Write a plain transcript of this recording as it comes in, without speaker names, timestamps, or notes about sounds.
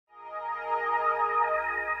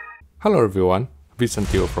Hello everyone, Vincent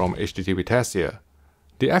Teo from HDTV Test here.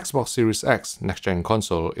 The Xbox Series X next-gen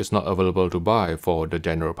console is not available to buy for the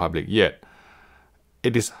general public yet.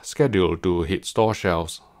 It is scheduled to hit store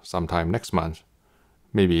shelves sometime next month,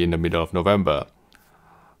 maybe in the middle of November.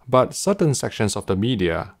 But certain sections of the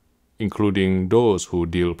media, including those who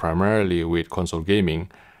deal primarily with console gaming,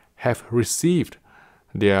 have received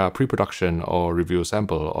their pre-production or review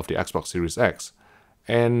sample of the Xbox Series X.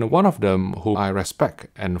 And one of them, who I respect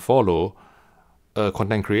and follow, a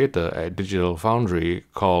content creator at Digital Foundry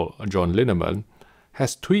called John Linneman,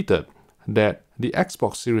 has tweeted that the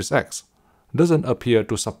Xbox Series X doesn't appear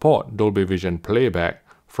to support Dolby Vision playback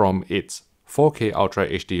from its 4K Ultra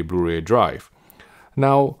HD Blu-ray drive.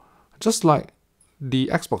 Now, just like the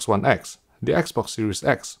Xbox One X, the Xbox Series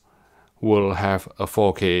X will have a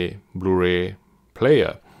 4K Blu-ray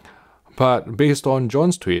player. But based on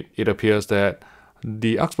John's tweet, it appears that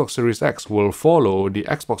the Xbox Series X will follow the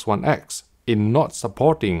Xbox One X in not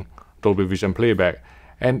supporting Dolby Vision playback.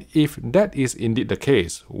 And if that is indeed the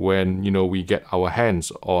case, when we get our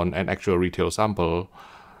hands on an actual retail sample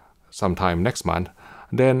sometime next month,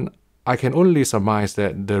 then I can only surmise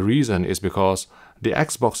that the reason is because the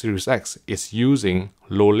Xbox Series X is using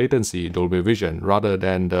low latency Dolby Vision rather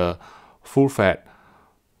than the full-fat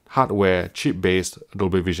hardware chip-based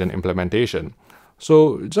Dolby Vision implementation.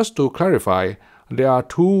 So just to clarify, there are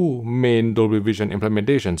two main Dolby Vision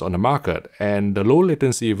implementations on the market, and the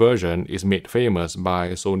low-latency version is made famous by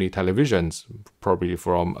Sony televisions, probably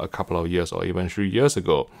from a couple of years or even 3 years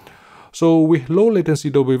ago. So with low-latency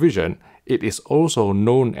Dolby Vision, it is also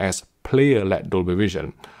known as player-led Dolby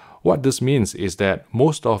Vision. What this means is that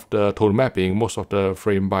most of the tone mapping, most of the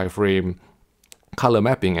frame-by-frame color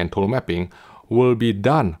mapping and tone mapping will be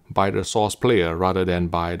done by the source player rather than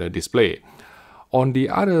by the display. On the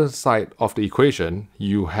other side of the equation,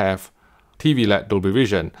 you have TV-led Dolby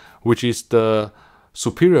Vision, which is the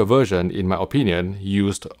superior version, in my opinion,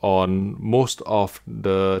 used on most of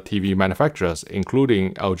the TV manufacturers,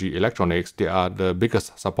 including LG Electronics. They are the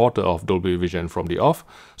biggest supporter of Dolby Vision from the off.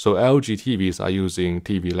 So LG TVs are using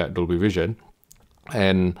TV-led Dolby Vision.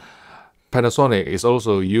 And Panasonic is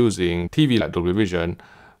also using TV-led Dolby Vision,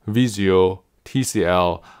 Vizio,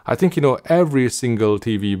 TCL. I think every single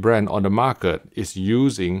TV brand on the market is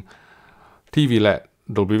using TV-led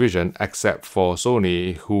Dolby Vision except for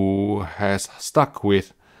Sony, who has stuck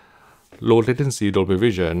with low latency Dolby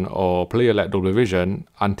Vision or player-led Dolby Vision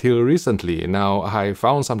until recently. Now, I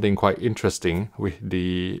found something quite interesting with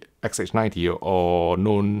the XH90, or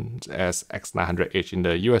known as X900H in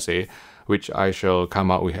the USA, which I shall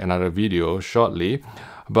come out with another video shortly.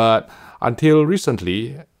 But until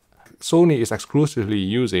recently, Sony is exclusively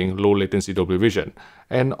using low latency Dolby Vision.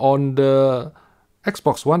 And on the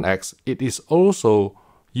Xbox One X, it is also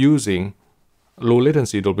using low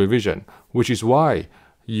latency Dolby Vision, which is why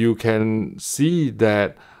you can see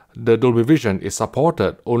that the Dolby Vision is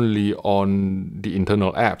supported only on the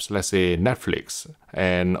internal apps, let's say Netflix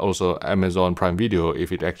and also Amazon Prime Video.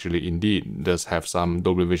 If it actually indeed does have some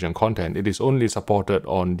Dolby Vision content, it is only supported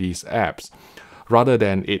on these apps rather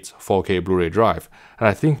than its 4K Blu-ray drive. And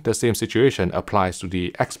I think the same situation applies to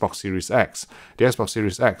the Xbox Series X. The Xbox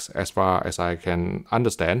Series X, as far as I can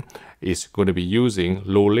understand, is going to be using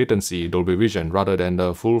low latency Dolby Vision rather than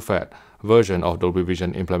the full-fat version of Dolby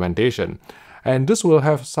Vision implementation. And this will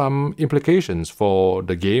have some implications for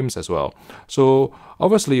the games as well. So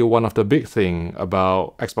obviously, one of the big things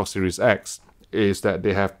about Xbox Series X is that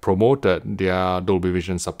they have promoted their Dolby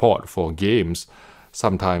Vision support for games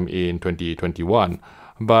sometime in 2021.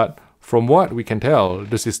 But from what we can tell,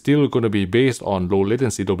 this is still going to be based on low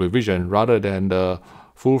latency Dolby Vision rather than the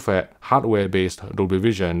full-fat hardware-based Dolby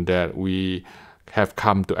Vision that we have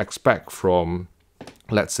come to expect from,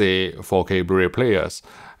 let's say, 4K Blu-ray players.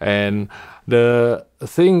 And the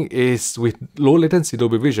thing is with low latency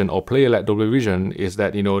Dolby Vision or player-led Dolby Vision is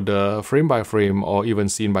that the frame-by-frame or even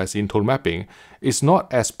scene-by-scene tone mapping is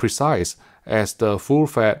not as precise as the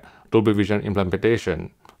full-fat Dolby Vision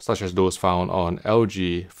implementation, such as those found on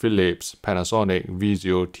LG, Philips, Panasonic,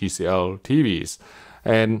 Vizio, TCL TVs.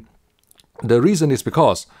 And the reason is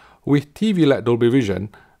because with TV-led Dolby Vision,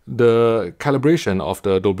 the calibration of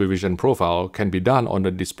the Dolby Vision profile can be done on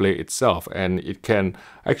the display itself, and it can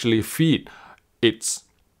actually feed its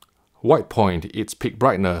white point, its peak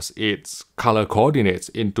brightness, its color coordinates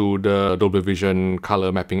into the Dolby Vision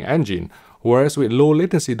color mapping engine. Whereas with low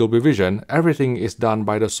latency Dolby Vision, everything is done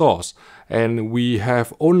by the source, and we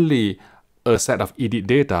have only a set of edit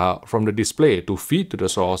data from the display to feed to the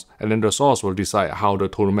source, and then the source will decide how the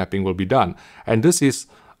tone mapping will be done. And this is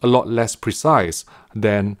a lot less precise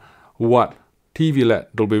than what TV-led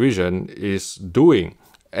Dolby Vision is doing.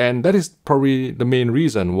 And that is probably the main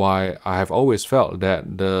reason why I have always felt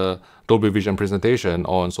that the Dolby Vision presentation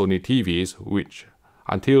on Sony TVs, which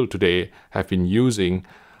until today have been using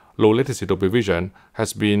low latency Dolby Vision,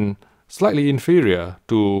 has been slightly inferior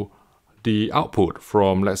to the output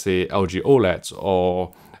from, let's say, LG OLEDs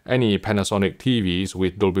or any Panasonic TVs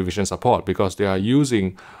with Dolby Vision support, because they are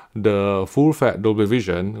using the full-fat Dolby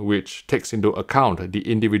Vision, which takes into account the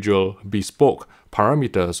individual bespoke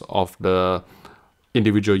parameters of the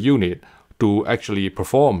individual unit to actually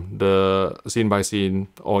perform the scene-by-scene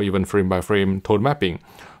or even frame-by-frame tone mapping.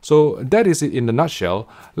 So that is it in a nutshell.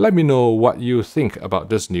 Let me know what you think about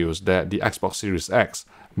this news that the Xbox Series X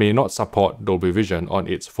may not support Dolby Vision on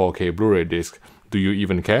its 4K Blu-ray disc. Do you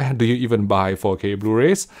even care? Do you even buy 4K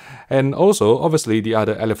Blu-rays? And also, obviously, the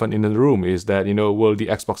other elephant in the room is that, will the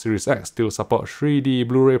Xbox Series X still support 3D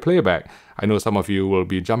Blu-ray playback? I know some of you will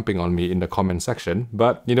be jumping on me in the comment section,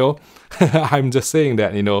 but, I'm just saying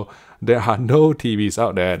that, there are no TVs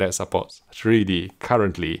out there that supports 3D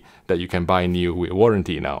currently that you can buy new with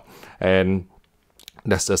warranty now. And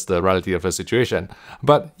that's just the reality of the situation.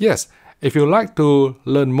 But yes, if you'd like to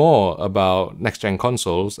learn more about next-gen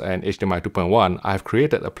consoles and HDMI 2.1, I've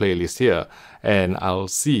created a playlist here, and I'll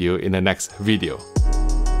see you in the next video.